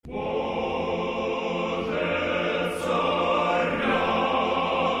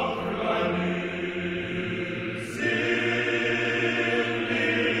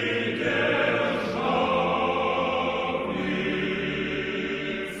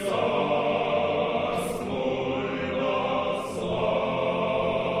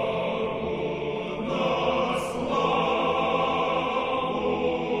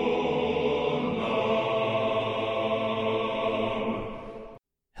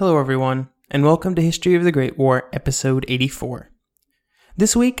Hello everyone, and welcome to History of the Great War, episode 84.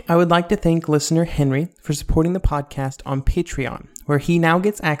 This week, I would like to thank listener Henry for supporting the podcast on Patreon, where he now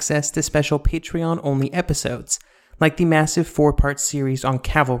gets access to special Patreon-only episodes, like the massive 4-part series on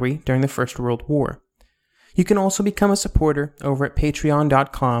cavalry during the First World War. You can also become a supporter over at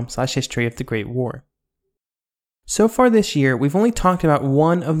patreon.com/history of the Great War. So far this year, we've only talked about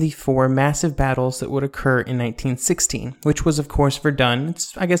one of the 4 massive battles that would occur in 1916, which was of course Verdun.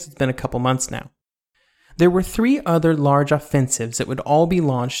 I guess it's been a couple months now. There were 3 other large offensives that would all be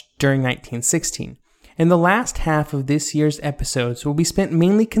launched during 1916, and the last half of this year's episodes will be spent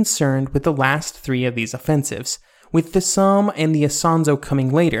mainly concerned with the last 3 of these offensives, with the Somme and the Isonzo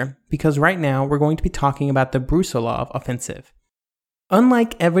coming later, because right now we're going to be talking about the Brusilov Offensive.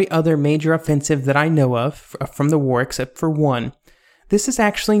 Unlike every other major offensive that I know of from the war except for one, this is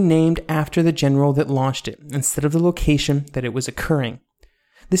actually named after the general that launched it, instead of the location that it was occurring.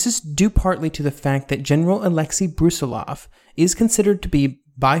 This is due partly to the fact that General Alexei Brusilov is considered to be,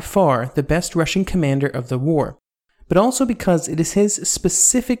 by far, the best Russian commander of the war, but also because it is his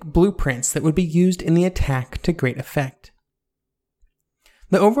specific blueprints that would be used in the attack to great effect.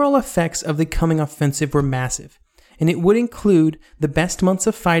 The overall effects of the coming offensive were massive, and it would include the best months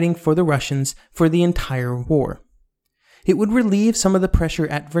of fighting for the Russians for the entire war. It would relieve some of the pressure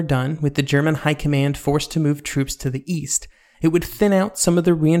at Verdun, with the German high command forced to move troops to the east. It would thin out some of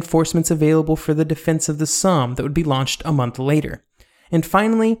the reinforcements available for the defense of the Somme that would be launched a month later. And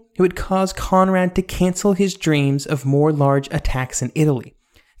finally, it would cause Conrad to cancel his dreams of more large attacks in Italy,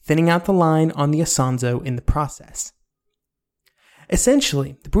 thinning out the line on the Isonzo in the process.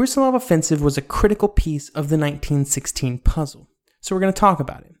 Essentially, the Brusilov Offensive was a critical piece of the 1916 puzzle, so we're going to talk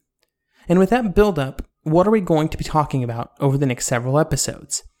about it. And with that build-up, what are we going to be talking about over the next several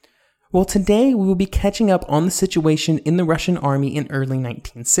episodes? Well, today we will be catching up on the situation in the Russian army in early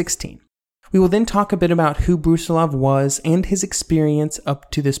 1916. We will then talk a bit about who Brusilov was and his experience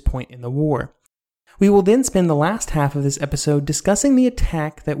up to this point in the war. We will then spend the last half of this episode discussing the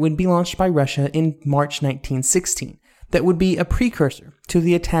attack that would be launched by Russia in March 1916, that would be a precursor to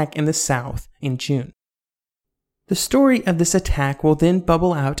the attack in the south in June. The story of this attack will then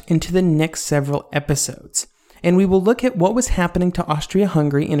bubble out into the next several episodes, and we will look at what was happening to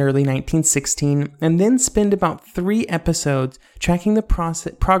Austria-Hungary in early 1916, and then spend about 3 episodes tracking the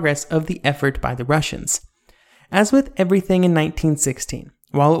progress of the effort by the Russians. As with everything in 1916,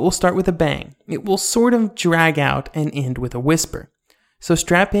 while it will start with a bang, it will sort of drag out and end with a whisper. So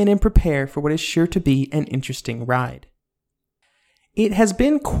strap in and prepare for what is sure to be an interesting ride. It has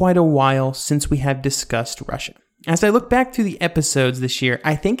been quite a while since we have discussed Russia. As I look back through the episodes this year,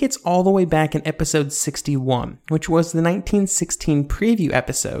 I think it's all the way back in episode 61, which was the 1916 preview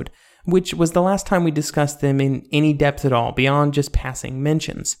episode, which was the last time we discussed them in any depth at all, beyond just passing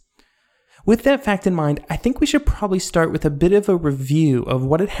mentions. With that fact in mind, I think we should probably start with a bit of a review of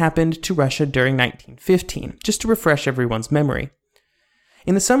what had happened to Russia during 1915, just to refresh everyone's memory.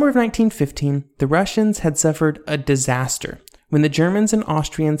 In the summer of 1915, the Russians had suffered a disaster when the Germans and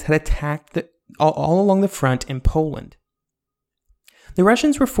Austrians had attacked all along the front in Poland. The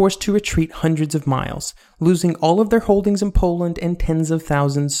Russians were forced to retreat hundreds of miles, losing all of their holdings in Poland and tens of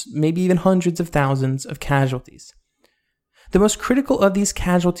thousands, maybe even hundreds of thousands of casualties. The most critical of these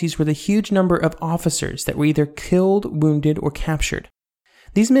casualties were the huge number of officers that were either killed, wounded, or captured.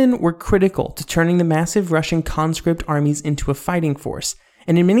 These men were critical to turning the massive Russian conscript armies into a fighting force,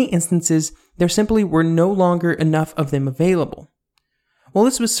 and in many instances, there simply were no longer enough of them available. While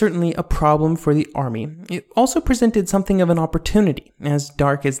this was certainly a problem for the army, it also presented something of an opportunity, as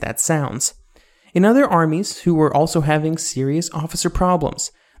dark as that sounds. In other armies, who were also having serious officer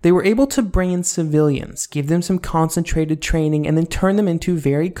problems, they were able to bring in civilians, give them some concentrated training, and then turn them into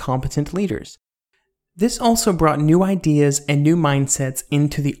very competent leaders. This also brought new ideas and new mindsets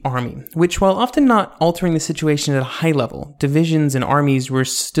into the army, which, while often not altering the situation at a high level, divisions and armies were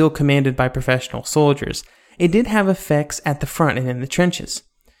still commanded by professional soldiers, it did have effects at the front and in the trenches.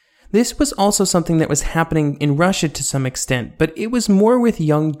 This was also something that was happening in Russia to some extent, but it was more with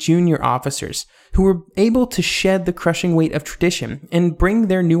young junior officers who were able to shed the crushing weight of tradition and bring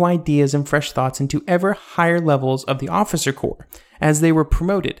their new ideas and fresh thoughts into ever higher levels of the officer corps, as they were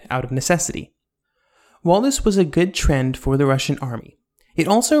promoted out of necessity. While this was a good trend for the Russian army, it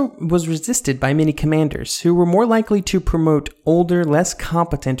also was resisted by many commanders who were more likely to promote older, less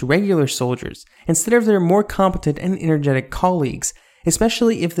competent regular soldiers instead of their more competent and energetic colleagues,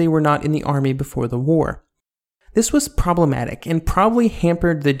 especially if they were not in the army before the war. This was problematic and probably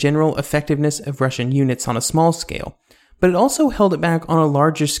hampered the general effectiveness of Russian units on a small scale, but it also held it back on a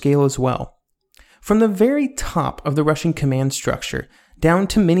larger scale as well. From the very top of the Russian command structure, down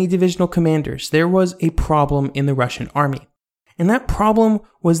to many divisional commanders, there was a problem in the Russian army. And that problem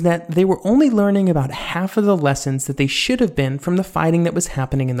was that they were only learning about half of the lessons that they should have been from the fighting that was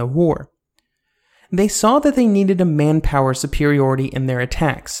happening in the war. They saw that they needed a manpower superiority in their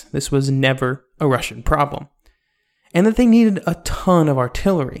attacks. This was never a Russian problem. And that they needed a ton of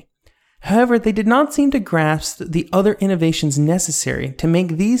artillery. However, they did not seem to grasp the other innovations necessary to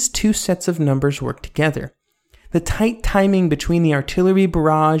make these two sets of numbers work together. The tight timing between the artillery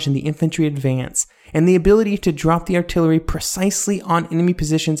barrage and the infantry advance, and the ability to drop the artillery precisely on enemy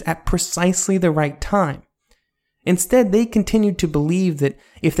positions at precisely the right time. Instead, they continued to believe that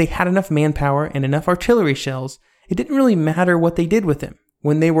if they had enough manpower and enough artillery shells, it didn't really matter what they did with them.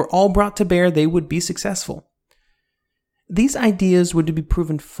 When they were all brought to bear, they would be successful. These ideas would be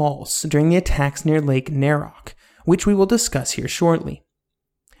proven false during the attacks near Lake Narok, which we will discuss here shortly.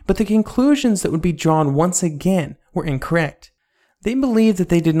 But the conclusions that would be drawn once again were incorrect. They believed that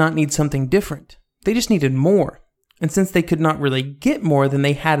they did not need something different. They just needed more. And since they could not really get more than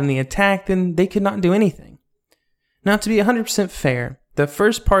they had in the attack, then they could not do anything. Now, to be 100% fair, the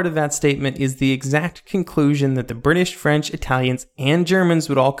first part of that statement is the exact conclusion that the British, French, Italians, and Germans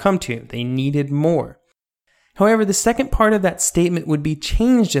would all come to. They needed more. However, the second part of that statement would be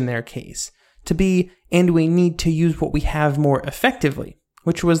changed in their case to be, and we need to use what we have more effectively,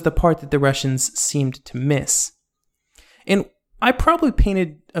 which was the part that the Russians seemed to miss. And I probably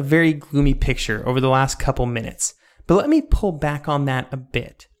painted a very gloomy picture over the last couple minutes, but let me pull back on that a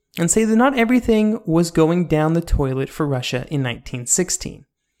bit and say that not everything was going down the toilet for Russia in 1916.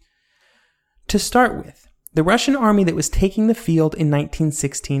 To start with, the Russian army that was taking the field in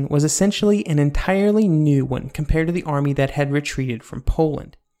 1916 was essentially an entirely new one compared to the army that had retreated from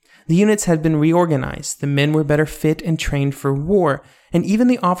Poland. The units had been reorganized, the men were better fit and trained for war, and even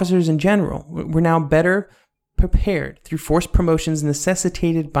the officers in general were now better prepared through forced promotions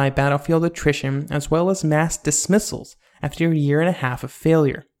necessitated by battlefield attrition as well as mass dismissals after a year and a half of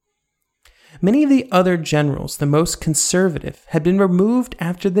failure. Many of the other generals, the most conservative, had been removed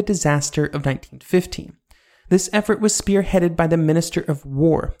after the disaster of 1915. This effort was spearheaded by the Minister of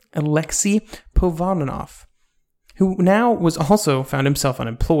War, Alexei Povanov, who now was also found himself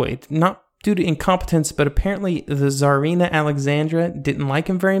unemployed, not due to incompetence, but apparently the Tsarina Alexandra didn't like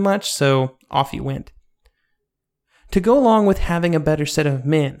him very much, so off he went. To go along with having a better set of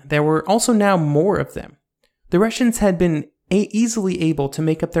men, there were also now more of them. The Russians had been easily able to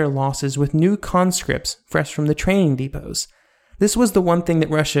make up their losses with new conscripts fresh from the training depots. This was the one thing that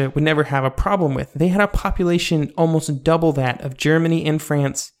Russia would never have a problem with. They had a population almost double that of Germany and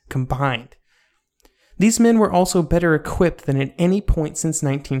France combined. These men were also better equipped than at any point since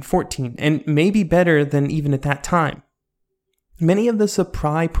 1914, and maybe better than even at that time. Many of the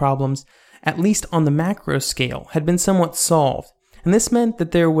supply problems, at least on the macro scale, had been somewhat solved, and this meant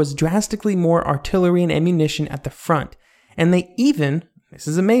that there was drastically more artillery and ammunition at the front, and they even, this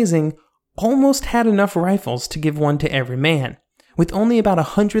is amazing, almost had enough rifles to give one to every man, with only about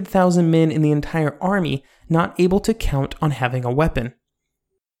 100,000 men in the entire army not able to count on having a weapon.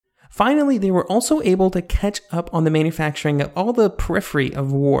 Finally, they were also able to catch up on the manufacturing of all the periphery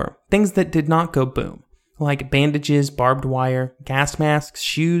of war, things that did not go boom, like bandages, barbed wire, gas masks,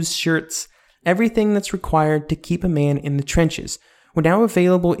 shoes, shirts. Everything that's required to keep a man in the trenches were now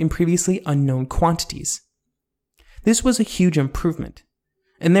available in previously unknown quantities. This was a huge improvement,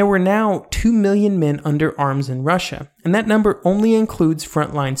 and there were now 2 million men under arms in Russia, and that number only includes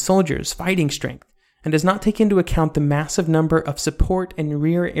frontline soldiers' fighting strength, and does not take into account the massive number of support and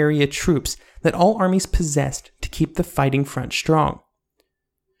rear area troops that all armies possessed to keep the fighting front strong.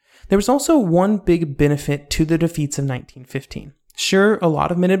 There was also one big benefit to the defeats of 1915. Sure, a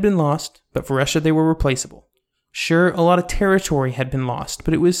lot of men had been lost, but for Russia they were replaceable. Sure, a lot of territory had been lost,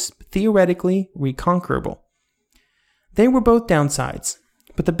 but it was theoretically reconquerable. They were both downsides,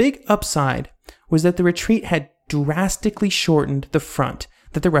 but the big upside was that the retreat had drastically shortened the front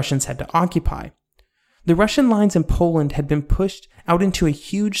that the Russians had to occupy. The Russian lines in Poland had been pushed out into a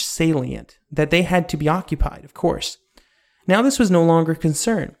huge salient that they had to be occupied, of course. Now this was no longer a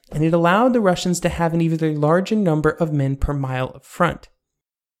concern, and it allowed the Russians to have an even larger number of men per mile of front.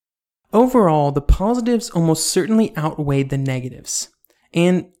 Overall, the positives almost certainly outweighed the negatives,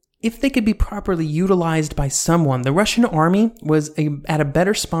 and if they could be properly utilized by someone, the Russian army was at a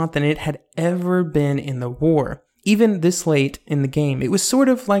better spot than it had ever been in the war. Even this late in the game, it was sort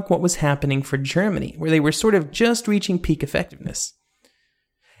of like what was happening for Germany, where they were sort of just reaching peak effectiveness.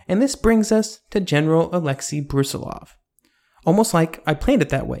 And this brings us to General Alexei Brusilov. Almost like I planned it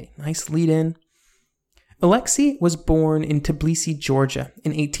that way. Nice lead in. Alexei was born in Tbilisi, Georgia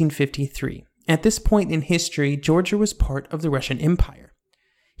in 1853. At this point in history, Georgia was part of the Russian Empire.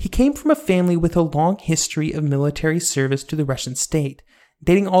 He came from a family with a long history of military service to the Russian state,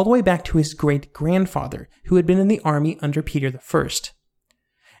 dating all the way back to his great-grandfather, who had been in the army under Peter I.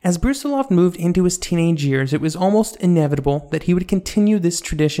 As Brusilov moved into his teenage years, it was almost inevitable that he would continue this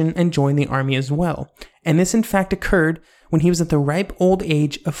tradition and join the army as well, and this in fact occurred when he was at the ripe old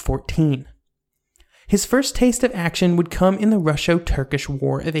age of 14. His first taste of action would come in the Russo-Turkish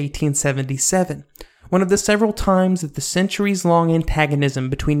War of 1877, one of the several times that the centuries-long antagonism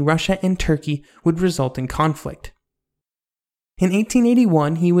between Russia and Turkey would result in conflict. In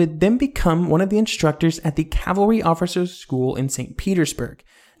 1881, he would then become one of the instructors at the Cavalry Officers' School in St. Petersburg,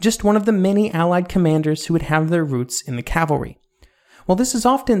 just one of the many Allied commanders who would have their roots in the cavalry. While this is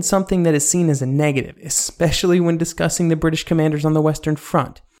often something that is seen as a negative, especially when discussing the British commanders on the Western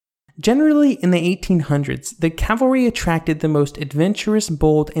Front, generally in the 1800s, the cavalry attracted the most adventurous,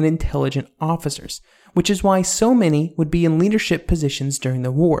 bold, and intelligent officers, which is why so many would be in leadership positions during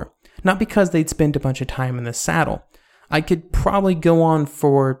the war, not because they'd spent a bunch of time in the saddle. I could probably go on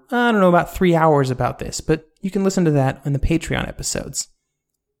for, about 3 hours about this, but you can listen to that in the Patreon episodes.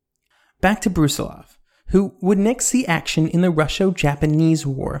 Back to Brusilov, who would next see action in the Russo-Japanese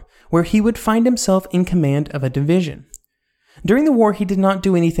War, where he would find himself in command of a division. During the war, he did not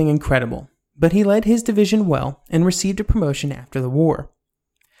do anything incredible, but he led his division well and received a promotion after the war.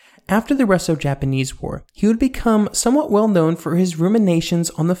 After the Russo-Japanese War, he would become somewhat well known for his ruminations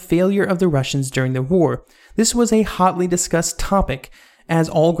on the failure of the Russians during the war. This was a hotly discussed topic, as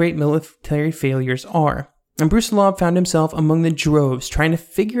all great military failures are, and Brusilov found himself among the droves trying to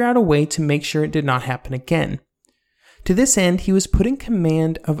figure out a way to make sure it did not happen again. To this end, he was put in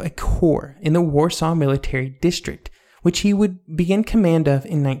command of a corps in the Warsaw Military District, which he would begin command of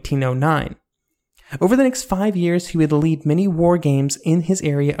in 1909. Over the next 5 years, he would lead many war games in his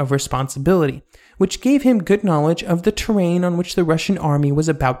area of responsibility, which gave him good knowledge of the terrain on which the Russian army was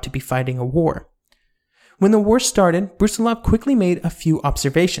about to be fighting a war. When the war started, Brusilov quickly made a few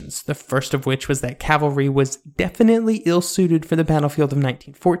observations, the first of which was that cavalry was definitely ill-suited for the battlefield of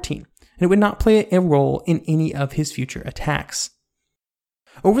 1914, and it would not play a role in any of his future attacks.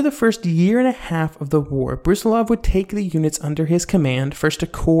 Over the first year and a half of the war, Brusilov would take the units under his command, first a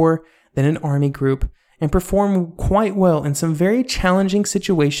corps, then an army group, and perform quite well in some very challenging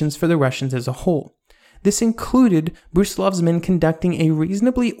situations for the Russians as a whole. This included Brusilov's men conducting a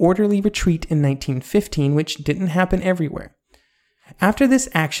reasonably orderly retreat in 1915, which didn't happen everywhere. After this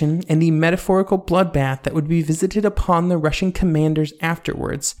action and the metaphorical bloodbath that would be visited upon the Russian commanders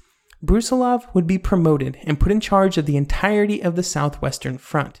afterwards, Brusilov would be promoted and put in charge of the entirety of the Southwestern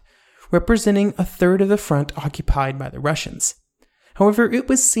Front, representing a third of the front occupied by the Russians. However, it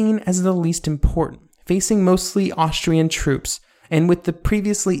was seen as the least important, facing mostly Austrian troops, and with the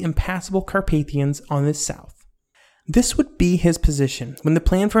previously impassable Carpathians on the south. This would be his position when the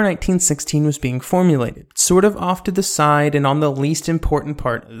plan for 1916 was being formulated, sort of off to the side and on the least important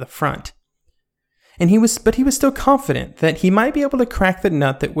part of the front. But he was still confident that he might be able to crack the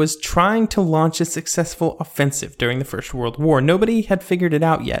nut that was trying to launch a successful offensive during the First World War. Nobody had figured it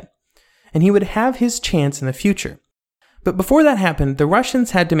out yet, and he would have his chance in the future. But before that happened, the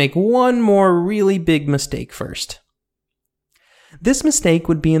Russians had to make one more really big mistake first. This mistake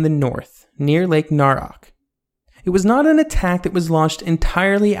would be in the north, near Lake Narok. It was not an attack that was launched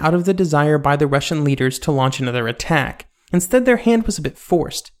entirely out of the desire by the Russian leaders to launch another attack. Instead, their hand was a bit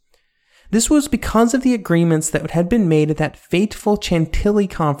forced. This was because of the agreements that had been made at that fateful Chantilly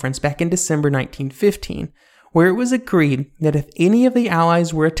conference back in December 1915, where it was agreed that if any of the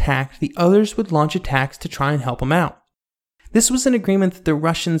Allies were attacked, the others would launch attacks to try and help them out. This was an agreement that the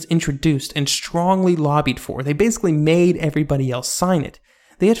Russians introduced and strongly lobbied for. They basically made everybody else sign it.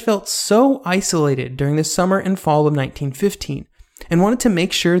 They had felt so isolated during the summer and fall of 1915 and wanted to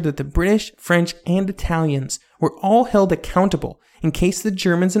make sure that the British, French, and Italians were all held accountable in case the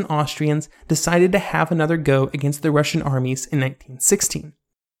Germans and Austrians decided to have another go against the Russian armies in 1916.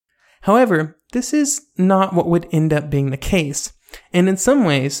 However, this is not what would end up being the case, and in some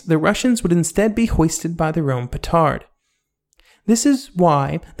ways, the Russians would instead be hoisted by their own petard. This is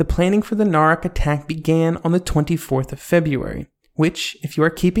why the planning for the Narok attack began on the 24th of February, which, if you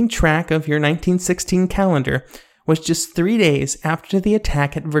are keeping track of your 1916 calendar, was just 3 days after the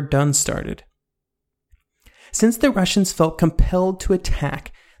attack at Verdun started. Since the Russians felt compelled to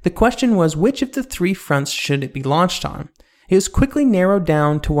attack, the question was which of the three fronts should it be launched on. It was quickly narrowed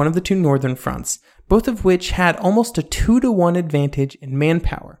down to one of the two northern fronts, both of which had almost a 2-to-1 advantage in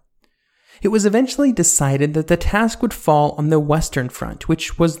manpower. It was eventually decided that the task would fall on the Western Front,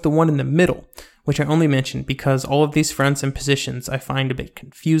 which was the one in the middle, which I only mentioned because all of these fronts and positions I find a bit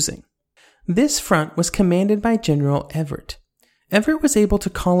confusing. This front was commanded by General Everett. Everett was able to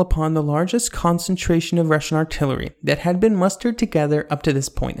call upon the largest concentration of Russian artillery that had been mustered together up to this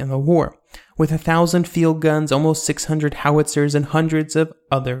point in the war, with 1,000 field guns, almost 600 howitzers, and hundreds of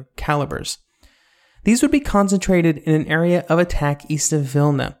other calibers. These would be concentrated in an area of attack east of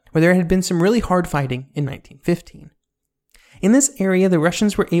Vilna, where there had been some really hard fighting in 1915. In this area, the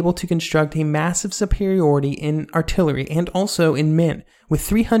Russians were able to construct a massive superiority in artillery and also in men, with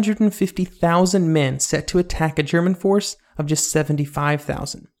 350,000 men set to attack a German force of just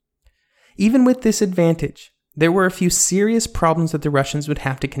 75,000. Even with this advantage, there were a few serious problems that the Russians would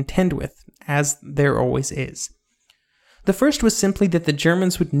have to contend with, as there always is. The first was simply that the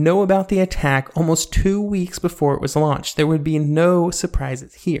Germans would know about the attack almost 2 weeks before it was launched. There would be no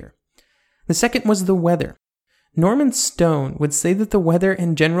surprises here. The second was the weather. Norman Stone would say that the weather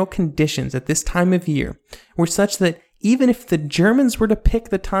and general conditions at this time of year were such that even if the Germans were to pick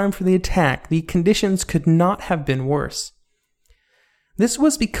the time for the attack, the conditions could not have been worse. This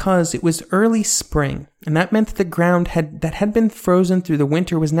was because it was early spring, and that meant that the ground that had been frozen through the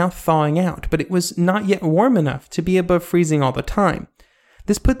winter was now thawing out, but it was not yet warm enough to be above freezing all the time.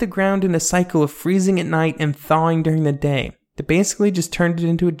 This put the ground in a cycle of freezing at night and thawing during the day that basically just turned it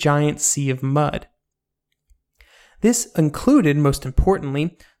into a giant sea of mud. This included, most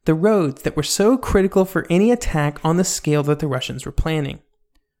importantly, the roads that were so critical for any attack on the scale that the Russians were planning.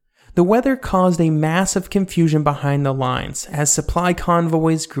 The weather caused a massive confusion behind the lines, as supply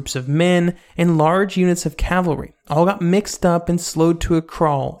convoys, groups of men, and large units of cavalry all got mixed up and slowed to a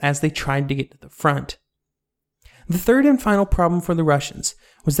crawl as they tried to get to the front. The third and final problem for the Russians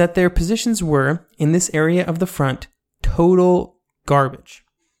was that their positions were, in this area of the front, total garbage.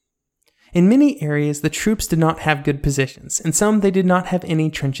 In many areas, the troops did not have good positions, and some they did not have any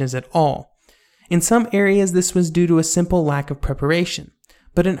trenches at all. In some areas, this was due to a simple lack of preparation,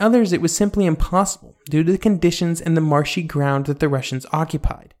 but in others it was simply impossible due to the conditions and the marshy ground that the Russians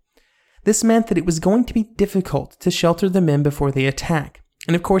occupied. This meant that it was going to be difficult to shelter the men before the attack,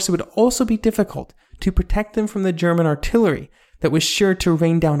 and of course it would also be difficult to protect them from the German artillery that was sure to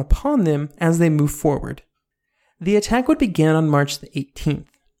rain down upon them as they moved forward. The attack would begin on March the 18th.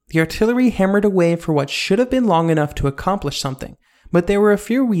 The artillery hammered away for what should have been long enough to accomplish something, but there were a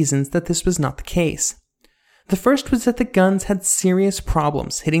few reasons that this was not the case. The first was that the guns had serious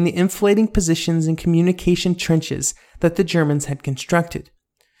problems hitting the inflating positions and communication trenches that the Germans had constructed.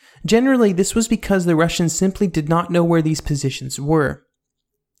 Generally, this was because the Russians simply did not know where these positions were.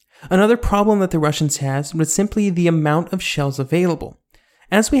 Another problem that the Russians had was simply the amount of shells available.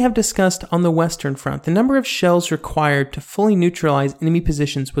 As we have discussed on the Western Front, the number of shells required to fully neutralize enemy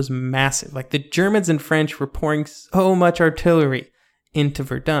positions was massive. Like the Germans and French were pouring so much artillery into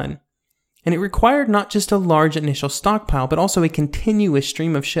Verdun. And it required not just a large initial stockpile, but also a continuous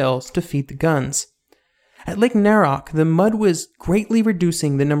stream of shells to feed the guns. At Lake Narok, the mud was greatly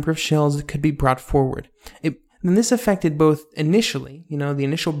reducing the number of shells that could be brought forward. And this affected both initially, the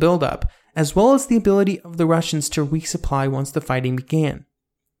initial buildup, as well as the ability of the Russians to resupply once the fighting began.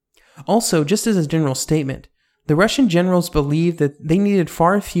 Also, just as a general statement, the Russian generals believed that they needed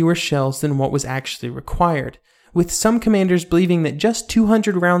far fewer shells than what was actually required, with some commanders believing that just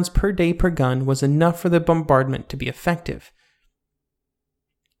 200 rounds per day per gun was enough for the bombardment to be effective.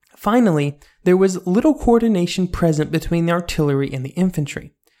 Finally, there was little coordination present between the artillery and the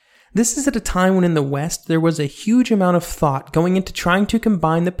infantry. This is at a time when in the West there was a huge amount of thought going into trying to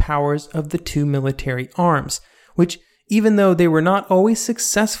combine the powers of the two military arms, which, even though they were not always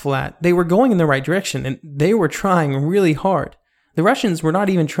successful at, they were going in the right direction, and they were trying really hard. The Russians were not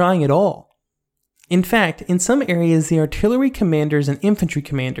even trying at all. In fact, in some areas, the artillery commanders and infantry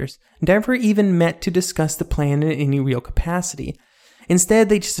commanders never even met to discuss the plan in any real capacity. Instead,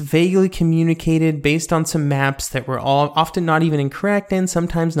 they just vaguely communicated based on some maps that were often not even incorrect and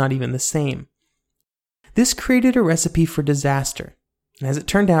sometimes not even the same. This created a recipe for disaster, and as it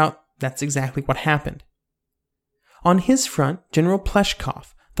turned out, that's exactly what happened. On his front, General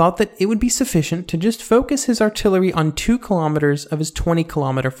Pleshkov thought that it would be sufficient to just focus his artillery on 2 kilometers of his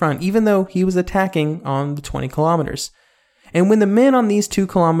 20-kilometer front, even though he was attacking on the 20 kilometers. And when the men on these 2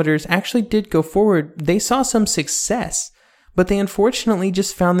 kilometers actually did go forward, they saw some success, but they unfortunately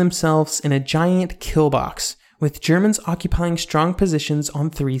just found themselves in a giant kill box, with Germans occupying strong positions on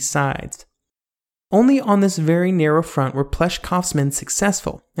 3 sides. Only on this very narrow front were Pleshkov's men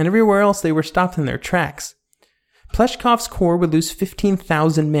successful, and everywhere else they were stopped in their tracks. Pleshkov's corps would lose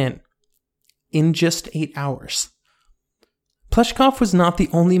 15,000 men in just 8 hours. Pleshkov was not the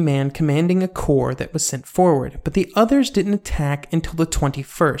only man commanding a corps that was sent forward, but the others didn't attack until the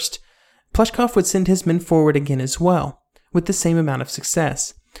 21st. Pleshkov would send his men forward again as well, with the same amount of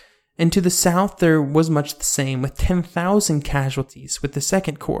success. And to the south, there was much the same, with 10,000 casualties with the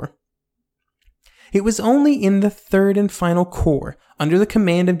Second Corps. It was only in the Third and Final Corps, under the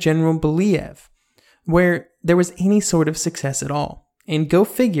command of General Believ, where there was any sort of success at all. And go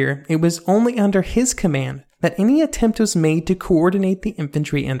figure, it was only under his command that any attempt was made to coordinate the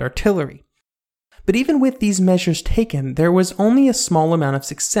infantry and artillery. But even with these measures taken, there was only a small amount of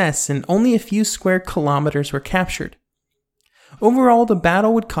success, and only a few square kilometers were captured. Overall, the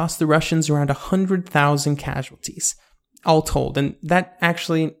battle would cost the Russians around 100,000 casualties, all told, and that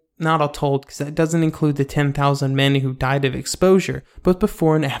actually, not all told, because that doesn't include the 10,000 men who died of exposure, both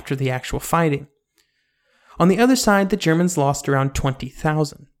before and after the actual fighting. On the other side, the Germans lost around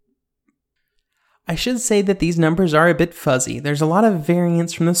 20,000. I should say that these numbers are a bit fuzzy. There's a lot of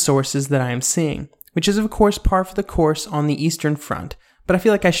variance from the sources that I am seeing, which is of course par for the course on the Eastern Front, but I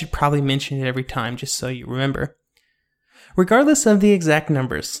feel like I should probably mention it every time just so you remember. Regardless of the exact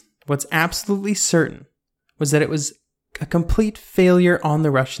numbers, what's absolutely certain was that it was a complete failure on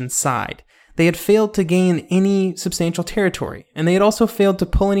the Russian side. They had failed to gain any substantial territory, and they had also failed to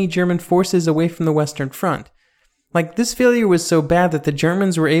pull any German forces away from the Western Front. This failure was so bad that the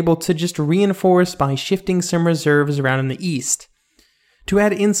Germans were able to just reinforce by shifting some reserves around in the east. To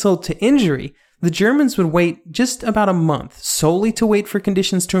add insult to injury, the Germans would wait just about a month solely to wait for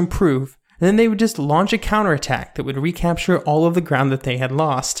conditions to improve, and then they would just launch a counterattack that would recapture all of the ground that they had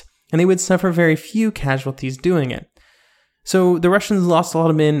lost, and they would suffer very few casualties doing it. So the Russians lost a lot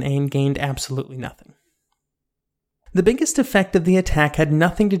of men and gained absolutely nothing. The biggest effect of the attack had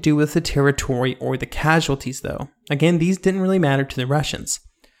nothing to do with the territory or the casualties, though. Again, these didn't really matter to the Russians.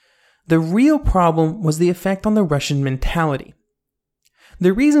 The real problem was the effect on the Russian mentality.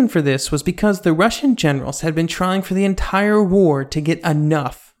 The reason for this was because the Russian generals had been trying for the entire war to get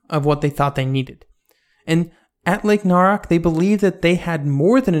enough of what they thought they needed. And at Lake Narak, they believed that they had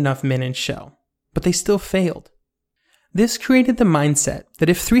more than enough men in shell, but they still failed. This created the mindset that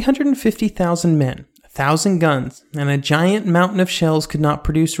if 350,000 men, 1,000 guns, and a giant mountain of shells could not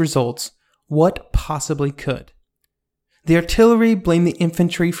produce results, what possibly could? The artillery blamed the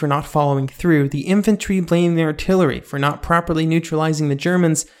infantry for not following through. The infantry blamed the artillery for not properly neutralizing the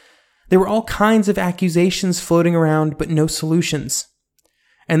Germans. There were all kinds of accusations floating around, but no solutions.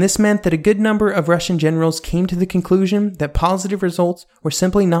 And this meant that a good number of Russian generals came to the conclusion that positive results were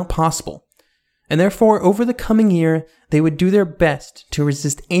simply not possible. And therefore, over the coming year, they would do their best to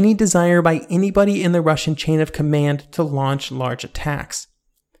resist any desire by anybody in the Russian chain of command to launch large attacks.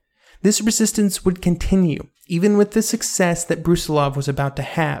 This resistance would continue, even with the success that Brusilov was about to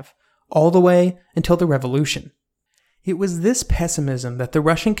have, all the way until the revolution. It was this pessimism that the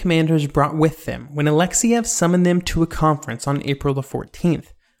Russian commanders brought with them when Alexeyev summoned them to a conference on April the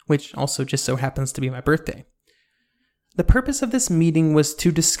 14th, which also just so happens to be my birthday. The purpose of this meeting was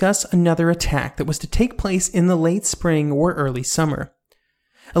to discuss another attack that was to take place in the late spring or early summer.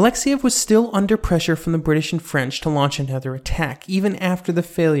 Alexeyev was still under pressure from the British and French to launch another attack, even after the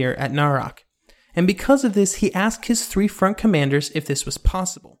failure at Narak. And because of this, he asked his three front commanders if this was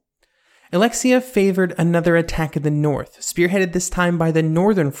possible. Alexeyev favored another attack in the north, spearheaded this time by the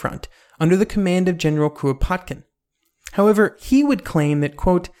Northern Front, under the command of General Kuropatkin. However, he would claim that,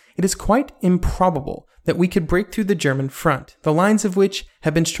 quote, "It is quite improbable that we could break through the German front, the lines of which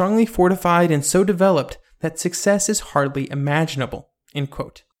have been strongly fortified and so developed that success is hardly imaginable," end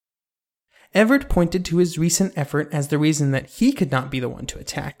quote. Everett pointed to his recent effort as the reason that he could not be the one to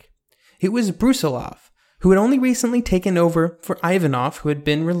attack. It was Brusilov, who had only recently taken over for Ivanov, who had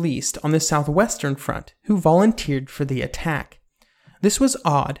been released on the southwestern front, who volunteered for the attack. This was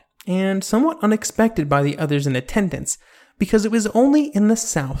odd and somewhat unexpected by the others in attendance, because it was only in the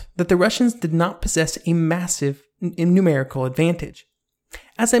south that the Russians did not possess a massive numerical advantage.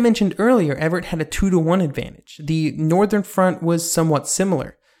 As I mentioned earlier, Everett had a 2-to-1 advantage. The northern front was somewhat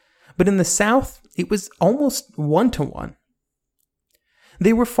similar, but in the south, it was almost 1-to-1.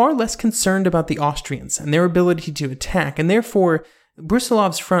 They were far less concerned about the Austrians and their ability to attack, and therefore,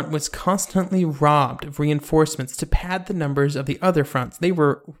 Brusilov's front was constantly robbed of reinforcements to pad the numbers of the other fronts. They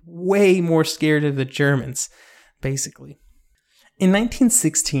were way more scared of the Germans, basically. In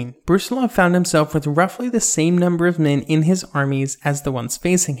 1916, Brusilov found himself with roughly the same number of men in his armies as the ones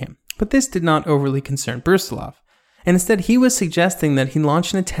facing him, but this did not overly concern Brusilov, and instead he was suggesting that he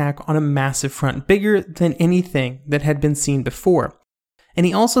launch an attack on a massive front bigger than anything that had been seen before. And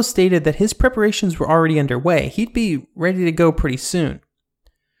he also stated that his preparations were already underway. He'd be ready to go pretty soon.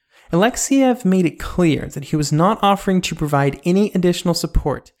 Alexeyev made it clear that he was not offering to provide any additional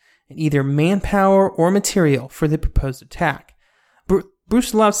support in either manpower or material for the proposed attack.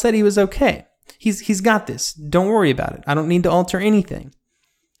 Brusilov said he was okay. He's got this. Don't worry about it. I don't need to alter anything.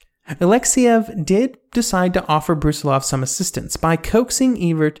 Alexiev did decide to offer Brusilov some assistance by coaxing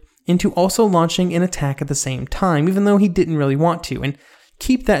Evert into also launching an attack at the same time, even though he didn't really want to. And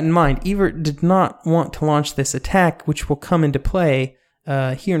keep that in mind, Evert did not want to launch this attack, which will come into play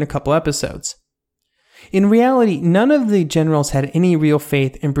here in a couple episodes. In reality, none of the generals had any real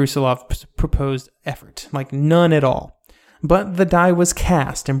faith in Brusilov's proposed effort, like none at all. But the die was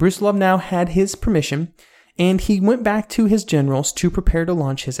cast, and Brusilov now had his permission, and he went back to his generals to prepare to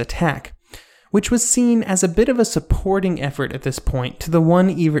launch his attack, which was seen as a bit of a supporting effort at this point to the one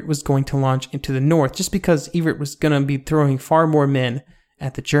Evert was going to launch into the north, just because Evert was going to be throwing far more men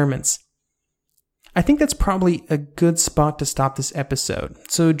at the Germans. I think that's probably a good spot to stop this episode,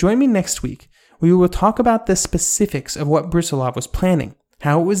 so join me next week. We will talk about the specifics of what Brusilov was planning,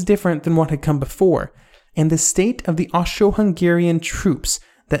 how it was different than what had come before, and the state of the Austro-Hungarian troops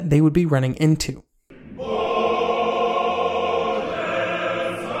that they would be running into.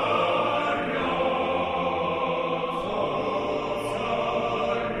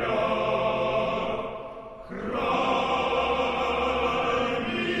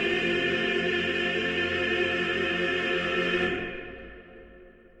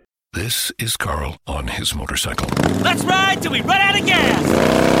 This is Carl on his motorcycle. Let's ride till we run out of gas!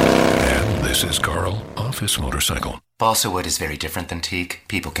 And this is Carl off his motorcycle. Balsa wood is very different than teak.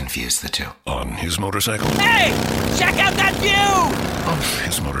 People confuse the two. On his motorcycle. Hey! Check out that view! Off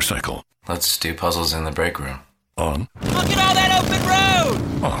his motorcycle. Let's do puzzles in the break room. On. Look at all that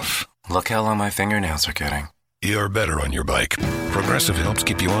open road! Off. Look how long my fingernails are getting. You're better on your bike. Progressive helps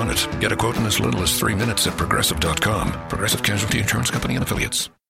keep you on it. Get a quote in as little as 3 minutes at Progressive.com. Progressive Casualty Insurance Company and Affiliates.